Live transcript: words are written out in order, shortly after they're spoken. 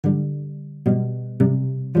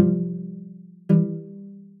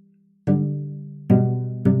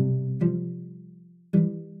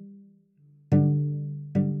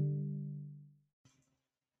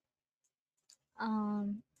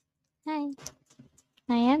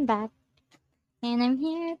I am back, and I'm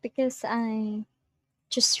here because I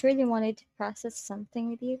just really wanted to process something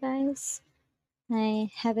with you guys. I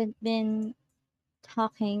haven't been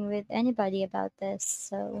talking with anybody about this,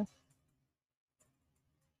 so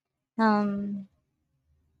um,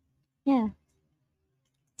 yeah.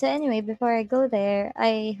 So anyway, before I go there,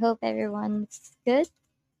 I hope everyone's good.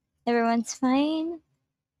 Everyone's fine.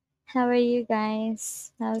 How are you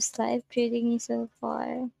guys? How's life treating you so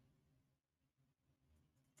far?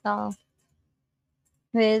 Well,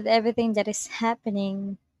 with everything that is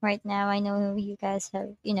happening right now, I know you guys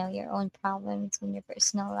have, your own problems in your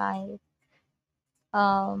personal life.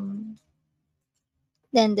 Um,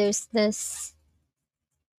 then there's this.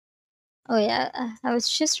 Oh yeah, I was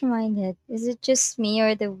just reminded. Is it just me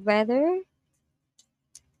or the weather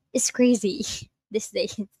is crazy these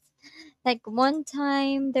days? Like one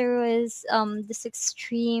time there was this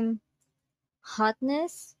extreme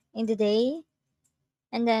hotness in the day,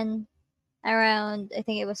 and then around, I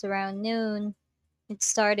think it was around noon,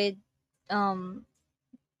 it um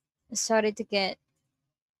started to get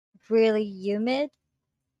really humid,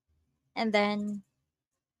 and then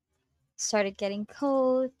started getting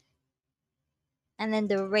cold, and then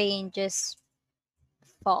the rain just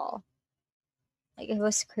fall. Like it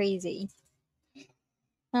was crazy.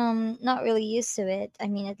 Not really used to it. I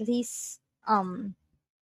mean, at least in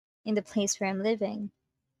the place where I'm living,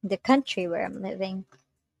 the country where I'm living.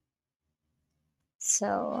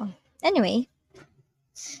 So anyway,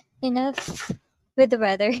 enough with the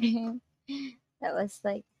weather. That was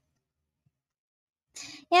like,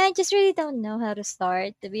 yeah, I just really don't know how to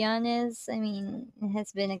start, to be honest. I mean, it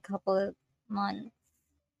has been a couple of months,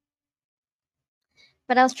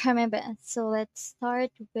 but I'll try my best. So let's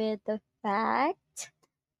start with the fact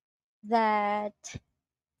that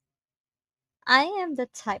I am the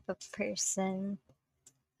type of person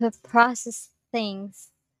who process things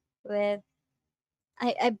with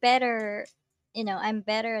I better, I'm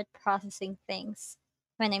better at processing things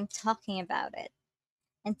when I'm talking about it.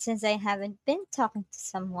 And since I haven't been talking to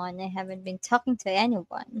someone, I haven't been talking to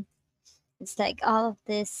anyone. It's like all of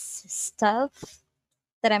this stuff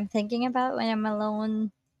that I'm thinking about when I'm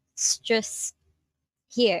alone. It's just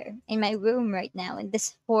here in my room right now in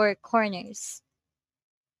these four corners.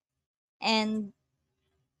 And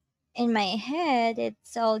in my head,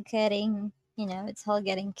 it's all getting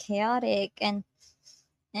chaotic and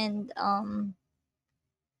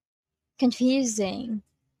confusing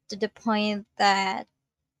to the point that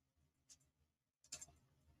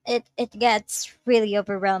it gets really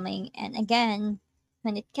overwhelming. And again,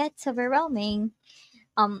 when it gets overwhelming,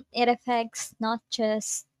 it affects not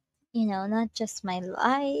just my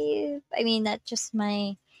life. I mean, not just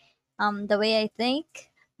my the way I think,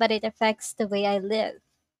 but it affects the way I live.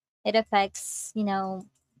 It affects,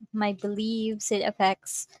 my beliefs, it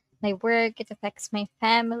affects my work, it affects my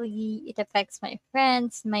family, it affects my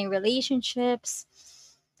friends, my relationships.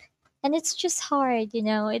 And it's just hard,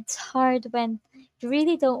 it's hard when you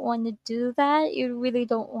really don't want to do that. You really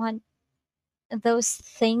don't want those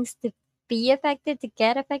things to be affected, to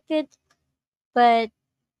get affected, but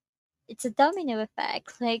it's a domino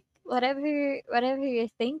effect. Like whatever you're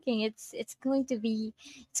thinking, it's going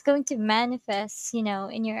to manifest,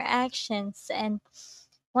 in your actions. And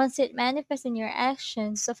once it manifests in your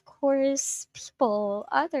actions, of course,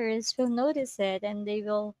 others will notice it, and they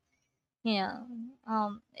will, you know,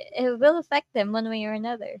 it will affect them one way or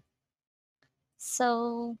another.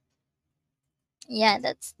 So yeah,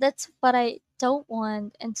 that's what I don't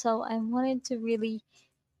want. And so I wanted to really,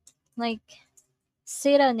 like,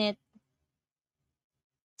 sit on it,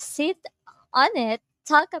 sit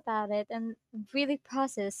talk about it, and really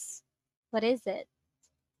process what is it.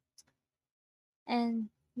 And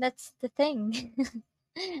that's the thing.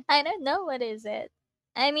 I don't know what is it.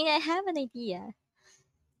 I mean, I have an idea,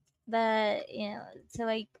 but to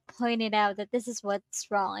like point it out that this is what's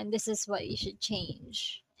wrong and this is what you should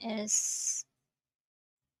change is,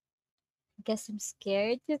 I guess I'm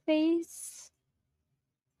scared to face.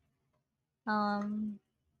 Um,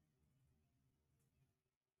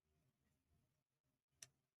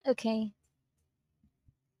 okay.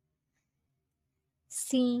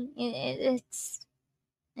 See,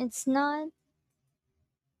 it's not.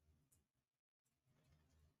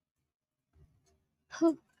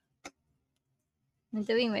 I'm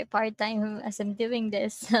doing my part time as I'm doing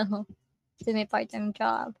this, so do my part time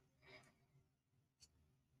job.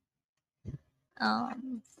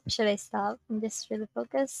 Should I stop and just really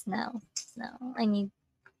focus? No, no. I need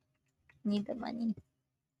the money.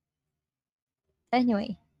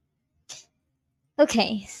 Anyway,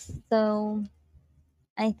 okay. So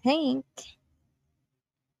I think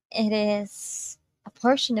it is a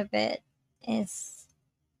portion of it is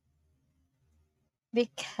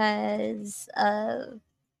because of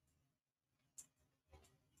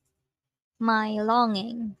my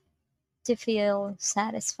longing to feel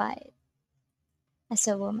satisfied as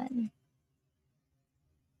a woman.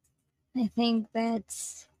 I think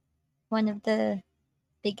that's one of the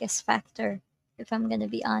biggest factor, if I'm gonna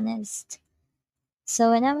be honest.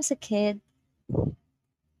 So when I was a kid,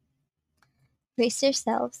 brace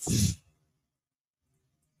yourselves.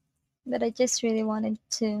 But I just really wanted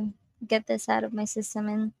to get this out of my system,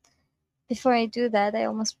 and before I do that, I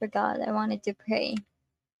almost forgot I wanted to pray.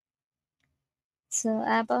 So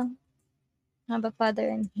Abba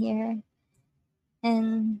Father, I'm here,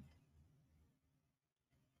 and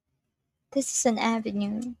this is an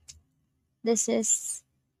avenue. This is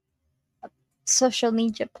social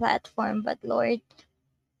media platform, but Lord,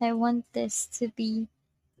 I want this to be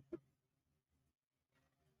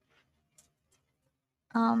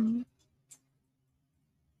um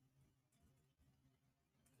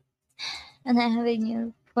an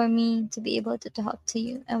avenue for me to be able to talk to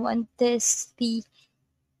you. I want this to be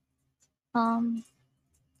um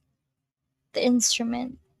the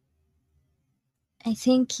instrument. I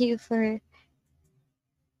thank you for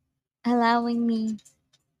allowing me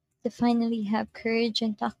to finally have courage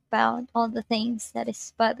and talk about all the things that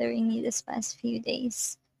is bothering me this past few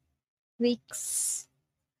days, weeks.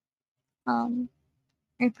 Um,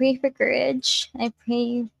 I pray for courage. I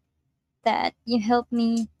pray that you help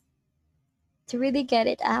me to really get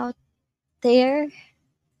it out there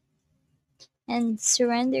and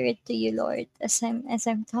surrender it to you, Lord. As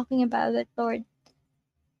I'm talking about it, Lord,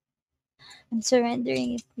 I'm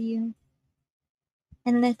surrendering it to you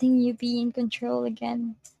and letting you be in control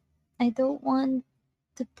again. I don't want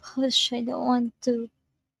to push. I don't want to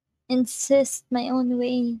insist my own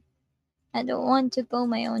way. I don't want to go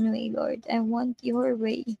my own way, Lord. I want your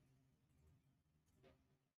way.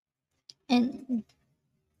 And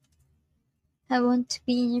I want to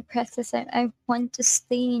be in your presence. I want to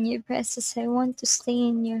stay in your presence. I want to stay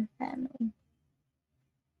in your family.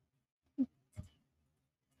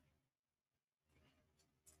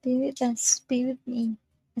 Be with us. Be with me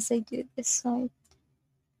as I do this, Lord.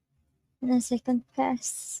 And as I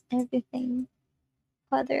confess everything,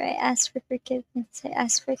 Father, I ask for forgiveness. I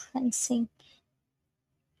ask for cleansing.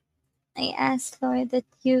 I ask, Lord, that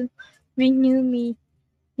you renew me,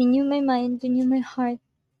 renew my mind, renew my heart,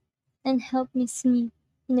 and help me see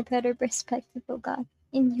in a better perspective, oh God.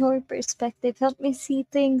 In your perspective, help me see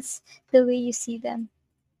things the way you see them.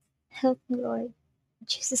 Help me, Lord. In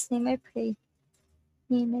Jesus' name I pray.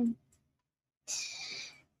 Amen.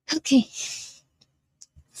 Okay,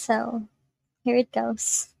 so here it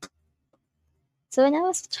goes. So when I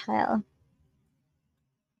was a child,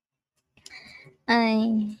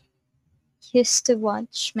 I used to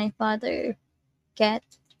watch my father get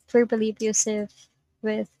verbally abusive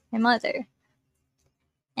with my mother.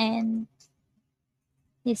 And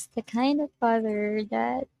he's the kind of father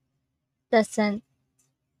that doesn't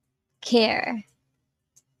care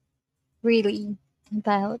really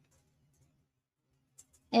about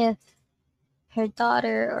if her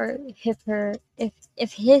daughter or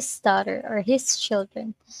if his daughter or his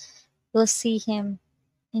children will see him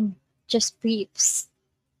in just briefs.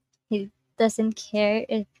 He doesn't care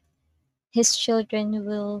if his children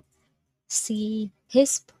will see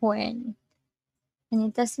his porn, and he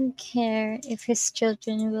doesn't care if his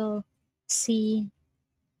children will see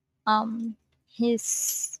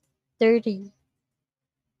his dirty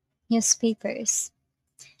newspapers.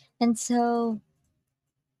 And so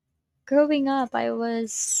growing up I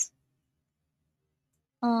was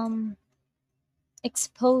um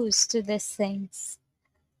exposed to these things.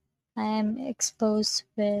 I am exposed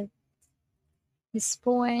with his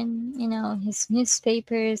porn, his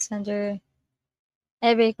newspapers under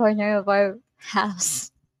every corner of our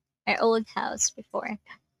house, our old house before.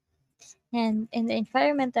 And in the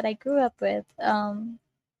environment that I grew up with,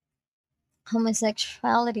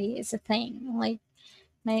 homosexuality is a thing. Like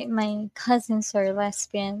my cousins are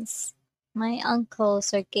lesbians, my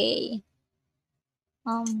uncles are gay.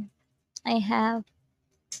 I have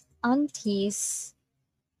aunties,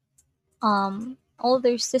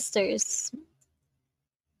 older sisters,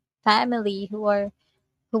 family who were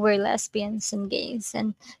lesbians and gays,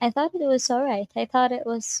 and I thought it was all right. I thought it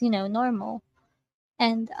was normal.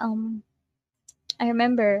 And I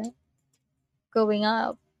remember growing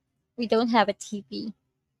up, we don't have a TV,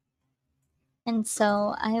 and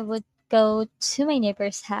so I would go to my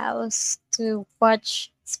neighbor's house to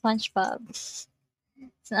watch SpongeBob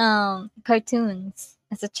cartoons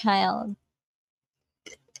as a child,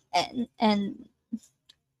 and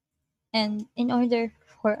And in order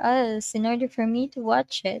for me to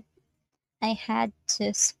watch it, I had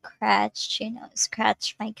to scratch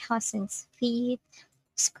my cousin's feet,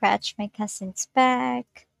 scratch my cousin's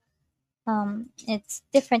back. It's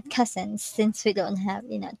different cousins since we don't have,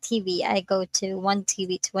 TV. I go to one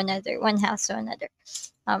TV to another, one house to another.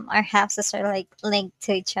 Our houses are like linked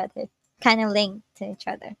to each other, kind of linked to each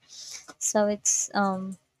other. So it's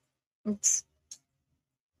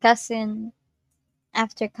cousin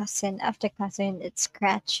after cousin after cousin. It's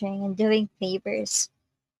scratching and doing favors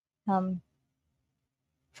um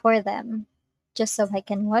for them just so I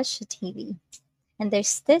can watch the TV. And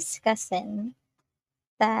there's this cousin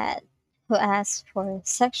that who asked for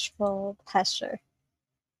sexual pleasure.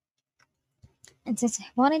 And since I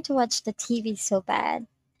wanted to watch the TV so bad,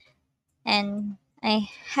 and I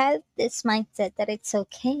had this mindset that it's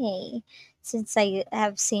okay, since I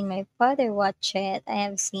have seen my father watch it, I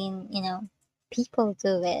have seen, people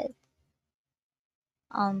do it.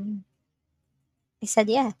 Um, I said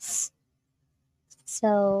yes.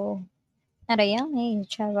 So at a young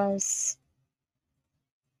age, I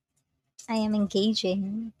am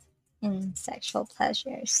engaging in sexual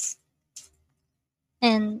pleasures.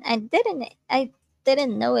 And I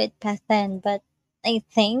didn't know it back then, but I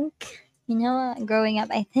think, growing up,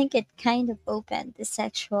 I think it kind of opened the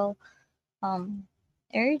sexual um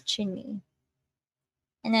urge in me.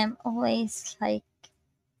 And I'm always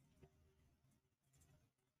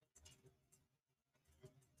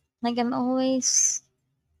I'm always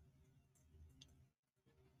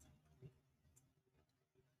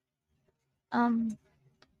um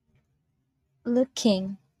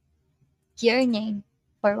looking, yearning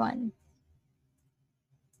for one.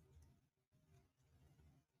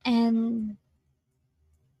 And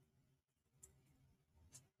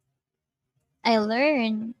I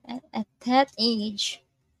learned at that age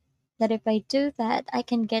that if I do that, I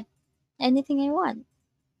can get anything I want.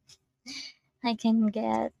 I can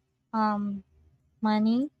get um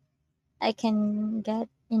money. I can get,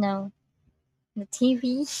 the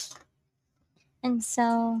TV. And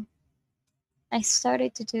so I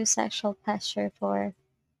started to do sexual pleasure for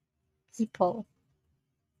people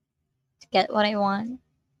to get what I want,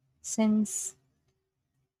 since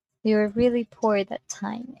we were really poor that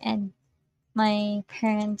time, and my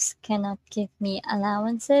parents cannot give me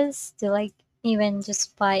allowances to even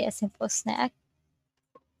just buy a simple snack.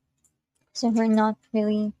 So we're not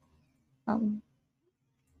really um,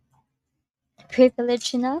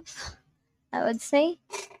 privileged enough, I would say.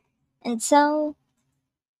 And so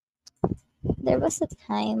there was a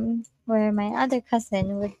time where my other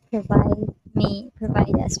cousin would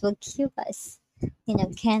provide us, would give us,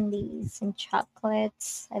 candies and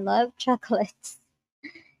chocolates. I love chocolates.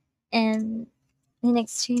 And in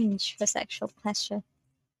exchange for sexual pleasure.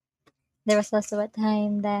 There was also a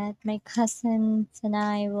time that my cousins and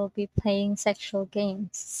I will be playing sexual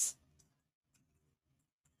games.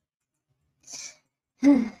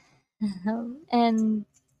 And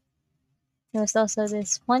there was also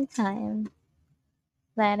this one time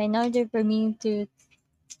that in order for me to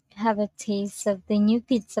have a taste of the new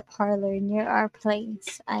pizza parlor near our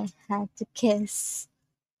place, I had to kiss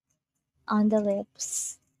on the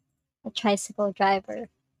lips a tricycle driver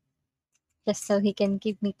just so he can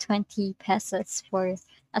give me 20 pesos for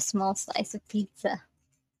a small slice of pizza.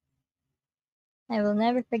 I will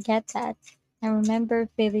never forget that. I remember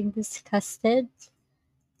feeling disgusted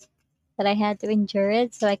that I had to endure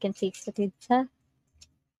it so I can taste the pizza.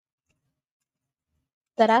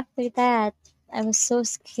 But after that, I was so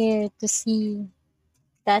scared to see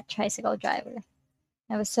that tricycle driver.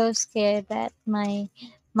 I was so scared that my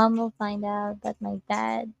mom will find out, that my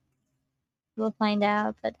dad will find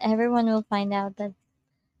out, that everyone will find out that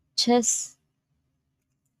just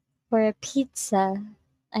for a pizza,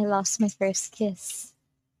 I lost my first kiss.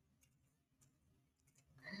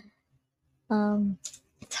 Um,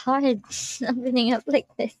 it's hard opening up like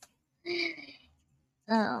this.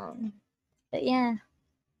 Um, but yeah,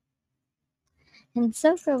 and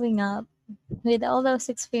so growing up with all those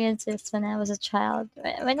experiences when I was a child.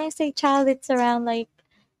 When I say child, it's around like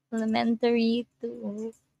elementary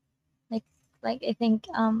to like I think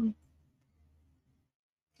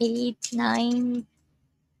 8, 9,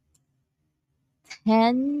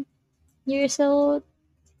 10 years old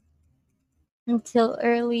until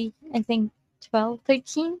early I think 12,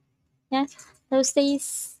 13. Yeah, those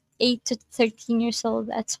days 8 to 13 years old.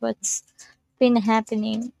 That's what's been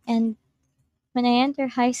happening. And when I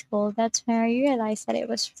entered high school, that's when I realized that it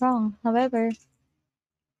was wrong. However,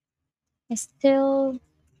 I still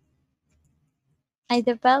I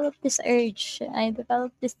developed this urge. I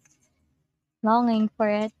developed this longing for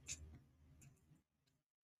it.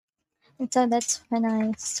 And so that's when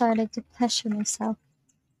I started to pressure myself,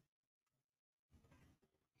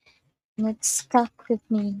 and it stuck with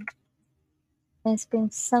me. It's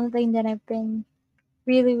been something that I've been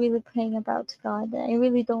really, really praying about to God. I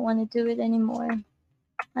really don't want to do it anymore.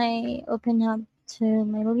 I open up to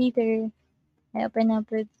my leader. I open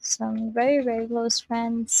up with some very, very close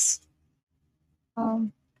friends.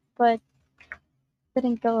 But it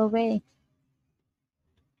didn't go away.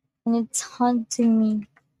 And it's haunting me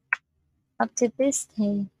up to this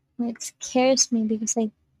day. And it scares me because I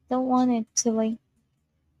don't want it to like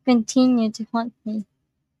continue to haunt me.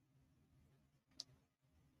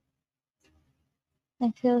 I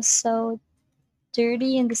feel so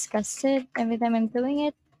dirty and disgusted every time I'm doing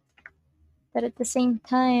it. But at the same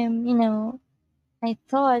time, I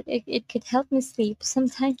thought it could help me sleep.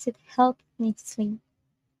 Sometimes it helped me sleep,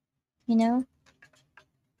 you know?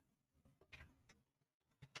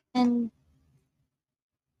 And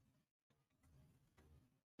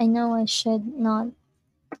I know I should not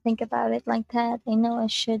think about it like that. I know I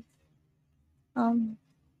should um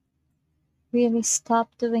really stop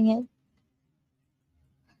doing it.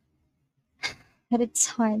 But it's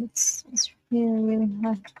hard. It's really, really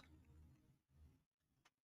hard.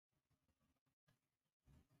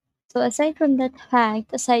 So aside from that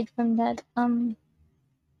fact, aside from that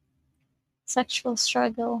sexual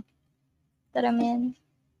struggle that I'm in,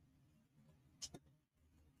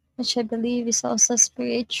 which I believe is also a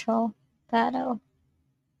spiritual battle,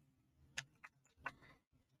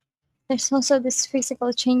 there's also this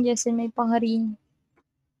physical changes in my body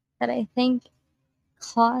that I think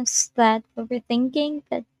cause that overthinking,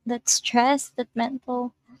 that stress, that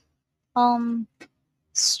mental um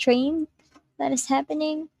strain that is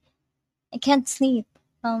happening. I can't sleep.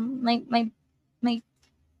 My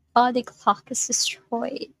body clock is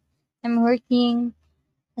destroyed. I'm working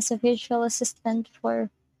as a virtual assistant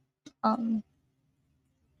um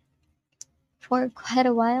for quite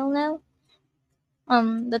a while now.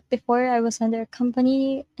 But before I was under a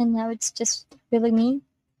company and now it's just really me.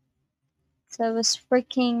 So I was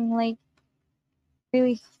working like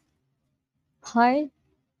really hard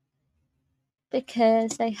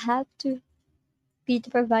because I have to be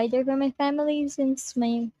the provider for my family since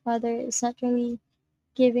my father is not really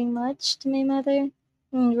giving much to my mother.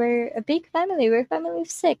 And we're a big family. We're a family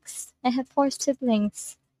of six. I have four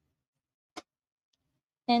siblings.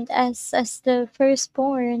 And as the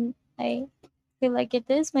firstborn, I feel like it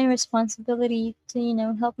is my responsibility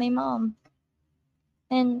to, help my mom.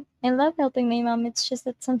 And I love helping my mom. It's just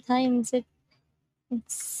that sometimes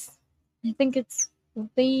it's I think it's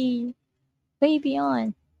way way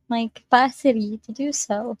beyond my capacity to do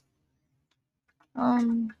so.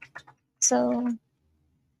 Um so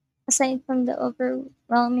aside from the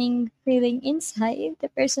overwhelming feeling inside, the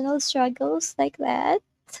personal struggles like that,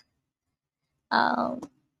 um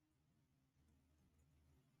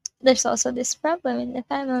there's also this problem in the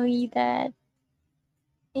family that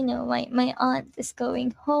my aunt is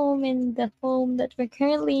going home, and the home that we're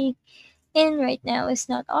currently in right now is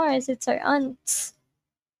not ours, it's our aunt's.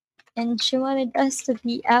 And she wanted us to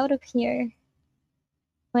be out of here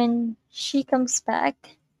when she comes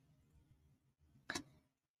back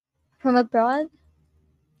from abroad,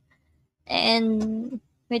 and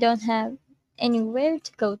we don't have anywhere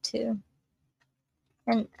to go to.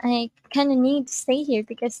 And I kind of need to stay here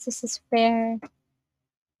because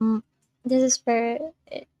mm, this is where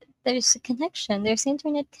there's a connection, there's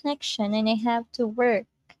internet connection, and I have to work,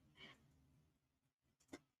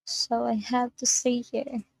 so I have to stay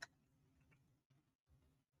here.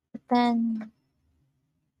 But then,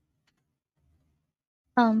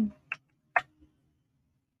 um,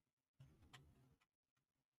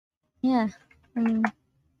 yeah, um,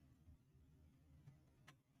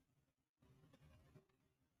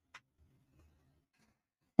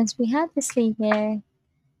 since we had to stay here,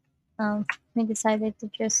 we decided to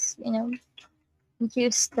just,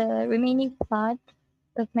 use the remaining plot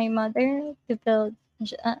of my mother to build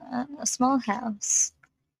a small house.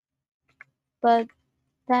 But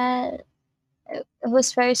that it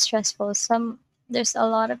was very stressful. There's a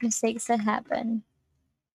lot of mistakes that happen,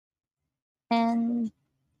 and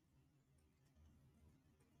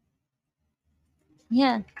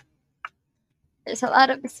yeah, there's a lot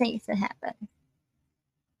of mistakes that happen.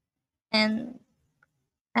 And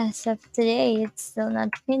as of today, it's still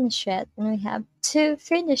not finished yet, and we have to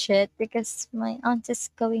finish it because my aunt is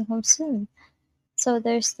going home soon. So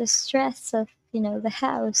there's the stress of, the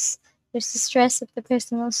house. There's the stress of the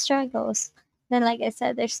personal struggles. Then, like I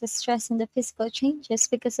said, there's the stress and the physical changes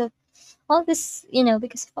because of all this,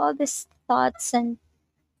 because of all these thoughts and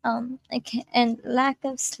and lack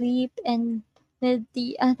of sleep and with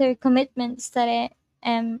the other commitments that I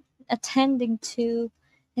am attending to,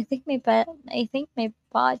 I think my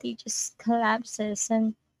body just collapses,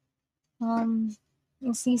 and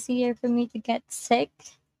it's easier for me to get sick.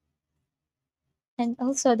 And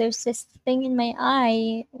also, there's this thing in my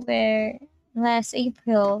eye where last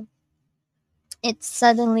April it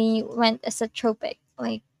suddenly went estropic.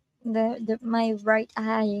 Like the my right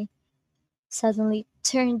eye suddenly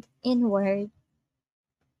turned inward,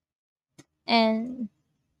 and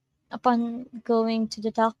upon going to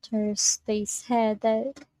the doctors, they said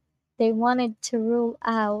that they wanted to rule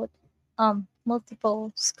out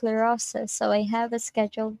multiple sclerosis. So I have a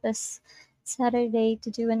schedule this Saturday to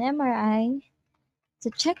do an MRI to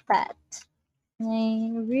check that.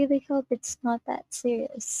 I really hope it's not that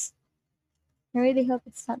serious. I really hope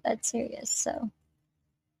it's not that serious. So,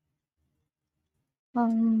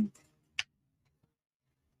 um,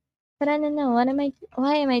 but I don't know.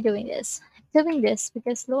 Why am I doing this? I'm doing this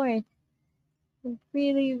because Lord, I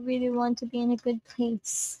really, really want to be in a good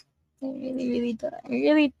place. I really, really do. I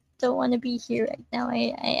really don't want to be here right now.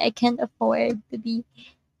 I can't afford to be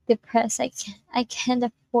depressed. I can't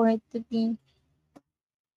afford to be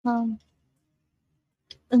um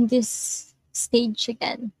on this stage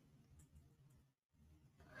again.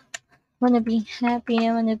 I want to be happy.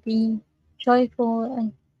 I want to be joyful.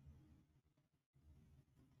 And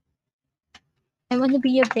I want to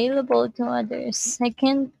be available to others. I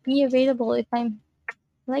can't be available if I'm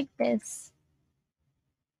like this.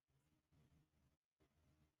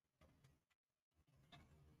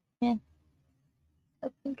 Yeah.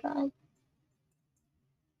 Oh my God.